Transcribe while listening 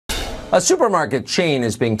A supermarket chain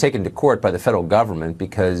is being taken to court by the federal government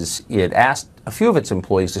because it asked a few of its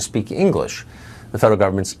employees to speak English. The federal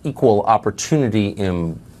government's Equal Opportunity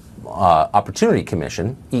Commission,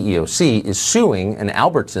 EEOC, is suing an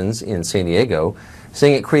Albertsons in San Diego,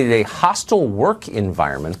 saying it created a hostile work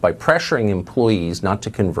environment by pressuring employees not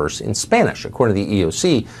to converse in Spanish. According to the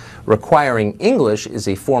EEOC, requiring English is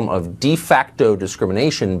a form of de facto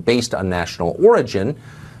discrimination based on national origin,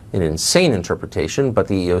 an insane interpretation, but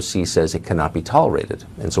the EEOC says it cannot be tolerated,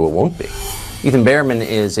 and so it won't be. Ethan Behrman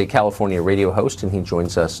is a California radio host, and he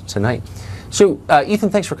joins us tonight. So, Ethan,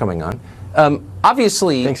 thanks for coming on.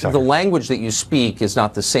 Obviously, the language that you speak is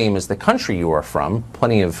not the same as the country you are from.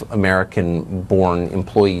 Plenty of American-born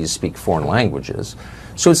employees speak foreign languages.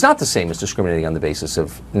 So it's not the same as discriminating on the basis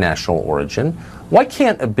of national origin. Why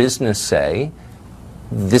can't a business say,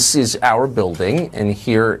 this is our building, and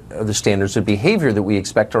here are the standards of behavior that we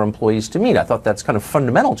expect our employees to meet? I thought that's kind of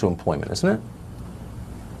fundamental to employment, isn't it?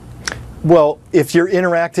 Well, if you're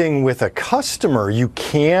interacting with a customer, you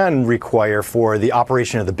can require for the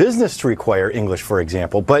operation of the business to require English, for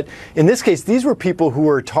example. But in this case, these were people who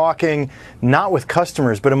were talking not with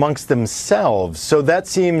customers, but amongst themselves. So that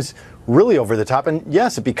seems really over the top. And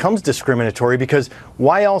yes, it becomes discriminatory, because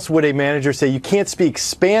why else would a manager say you can't speak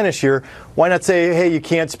Spanish here? Why not say, hey, you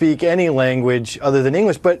can't speak any language other than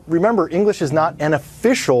English? But remember, English is not an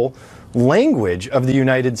official language of the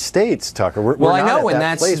United States, Tucker. We're not I know, at and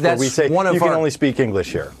that place where we say you can only speak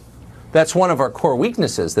English here. That's one of our core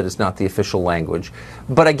weaknesses, that it's not the official language.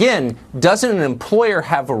 But again, doesn't an employer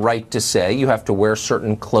have a right to say you have to wear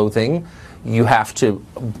certain clothing, you have to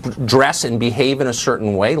dress and behave in a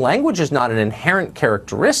certain way? Language is not an inherent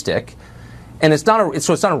characteristic, and it's not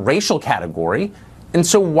a racial category. And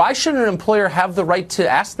so why should an employer have the right to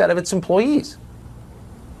ask that of its employees?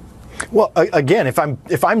 Well, again, if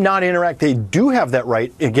I'm not interacting, they do have that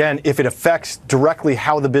right, again, if it affects directly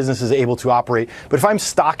how the business is able to operate. But if I'm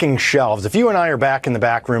stocking shelves, if you and I are back in the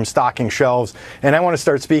back room stocking shelves, and I want to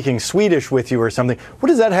start speaking Swedish with you or something, what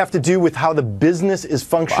does that have to do with how the business is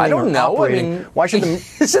functioning? Well, I don't know. Operating? I mean, why should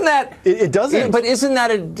isn't that it doesn't? But isn't that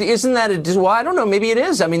a well, I don't know. Maybe it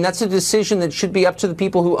is. I mean, that's a decision that should be up to the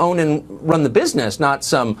people who own and run the business, not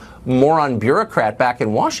some moron bureaucrat back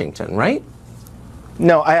in Washington, right?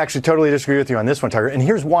 No, I actually totally disagree with you on this one, Tucker. And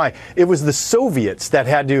here's why. It was the Soviets that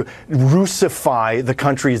had to Russify the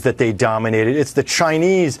countries that they dominated. It's the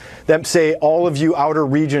Chinese that say, all of you outer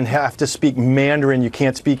region have to speak Mandarin. You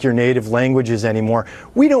can't speak your native languages anymore.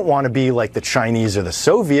 We don't want to be like the Chinese or the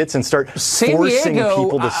Soviets and start forcing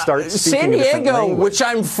people to start speaking a different language. Which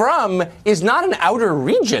I'm from, is not an outer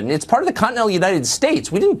region. It's part of the continental United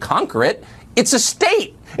States. We didn't conquer it. It's a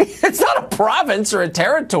state. It's not a province or a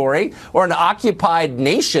territory or an occupied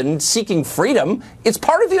nation seeking freedom. It's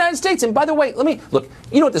part of the United States. And by the way, look,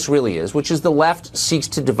 you know what this really is, which is the left seeks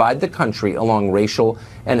to divide the country along racial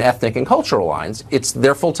and ethnic and cultural lines. It's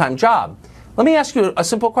their full-time job. Let me ask you a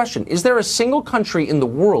simple question. Is there a single country in the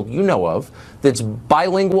world you know of that's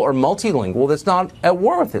bilingual or multilingual that's not at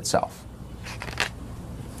war with itself?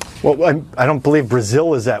 Well, I don't believe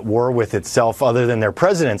Brazil is at war with itself, other than their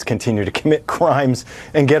presidents continue to commit crimes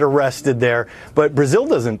and get arrested there. But Brazil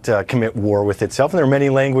doesn't commit war with itself, and there are many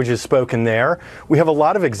languages spoken there. We have a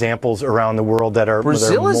lot of examples around the world that are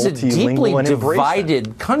Brazil is a deeply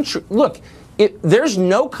divided country. Look, there's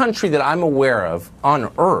no country that I'm aware of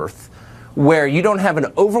on Earth where you don't have an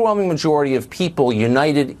overwhelming majority of people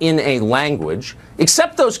united in a language,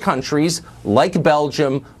 except those countries like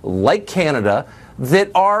Belgium, like Canada,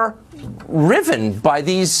 that are riven by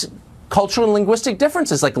these cultural and linguistic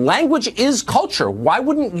differences. Like, language is culture. Why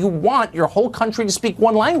wouldn't you want your whole country to speak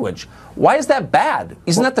one language? Why is that bad?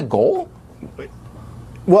 Isn't that the goal?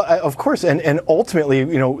 Well, of course, and ultimately,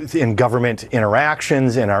 you know, in government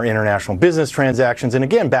interactions, in our international business transactions, and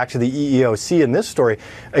again, back to the EEOC in this story,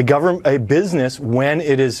 a business, when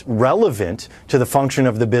it is relevant to the function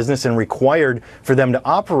of the business and required for them to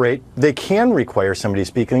operate, they can require somebody to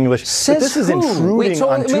speak English. But this is intruding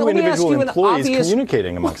on two individual employees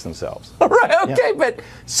communicating amongst themselves. Right, okay, but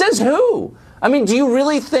says who? I mean, do you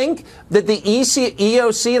really think that the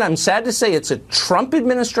EEOC, and I'm sad to say it's a Trump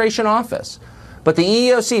administration office, but the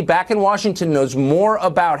EEOC back in Washington knows more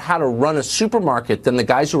about how to run a supermarket than the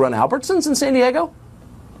guys who run Albertsons in San Diego?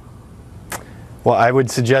 Well, I would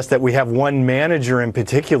suggest that we have one manager in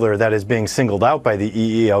particular that is being singled out by the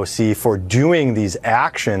EEOC for doing these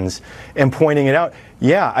actions and pointing it out.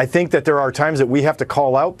 Yeah, I think that there are times that we have to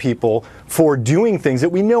call out people for doing things that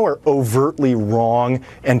we know are overtly wrong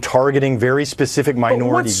and targeting very specific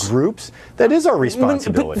minority groups. That is our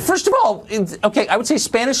responsibility. But first of all, okay, I would say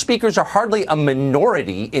Spanish speakers are hardly a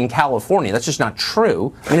minority in California. That's just not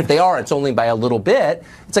true. I mean, if they are, it's only by a little bit.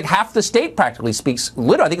 It's like half the state practically speaks,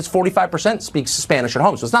 literally, I think it's 45% speaks Spanish at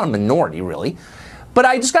home, so it's not a minority, really. But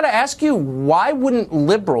I just got to ask you, why wouldn't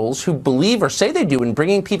liberals who believe or say they do in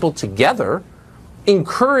bringing people together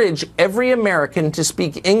encourage every American to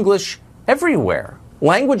speak English everywhere?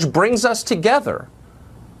 Language brings us together.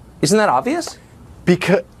 Isn't that obvious?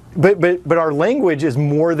 Because, but our language is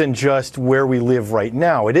more than just where we live right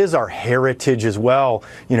now. It is our heritage as well.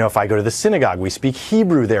 You know, if I go to the synagogue, we speak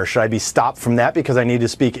Hebrew there. Should I be stopped from that because I need to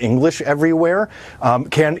speak English everywhere?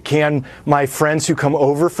 Can my friends who come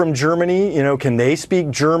over from Germany, you know, can they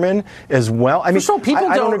speak German as well? I mean,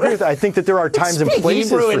 I don't agree with that. I think that there are times and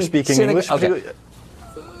places for speaking English.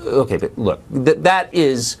 Okay, but look, that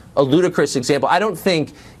is a ludicrous example. I don't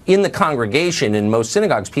think in the congregation in most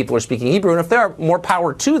synagogues people are speaking Hebrew, and if there are, more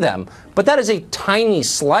power to them. But that is a tiny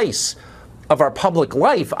slice of our public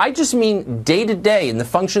life. I just mean day to day in the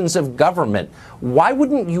functions of government. Why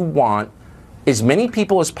wouldn't you want as many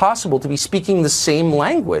people as possible to be speaking the same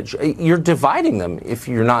language? You're dividing them if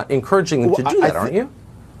you're not encouraging them to do that, aren't you?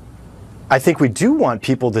 I think we do want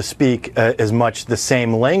people to speak as much the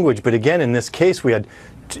same language, but again, in this case, we had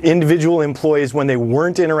individual employees, when they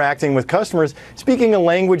weren't interacting with customers, speaking a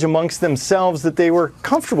language amongst themselves that they were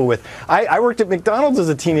comfortable with. I worked at McDonald's as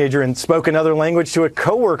a teenager and spoke another language to a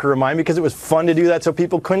coworker of mine because it was fun to do that so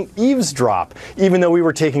people couldn't eavesdrop, even though we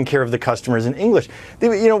were taking care of the customers in English.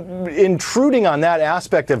 You know, intruding on that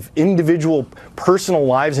aspect of individual personal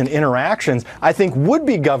lives and interactions, I think would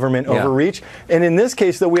be government overreach. And in this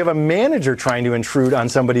case, though, we have a manager trying to intrude on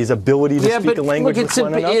somebody's ability to speak a language with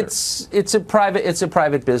one another. It's a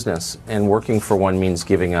private business, and working for one means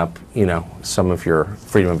giving up, you know, some of your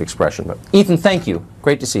freedom of expression. But Ethan, thank you.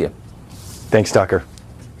 Great to see you. Thanks, Tucker.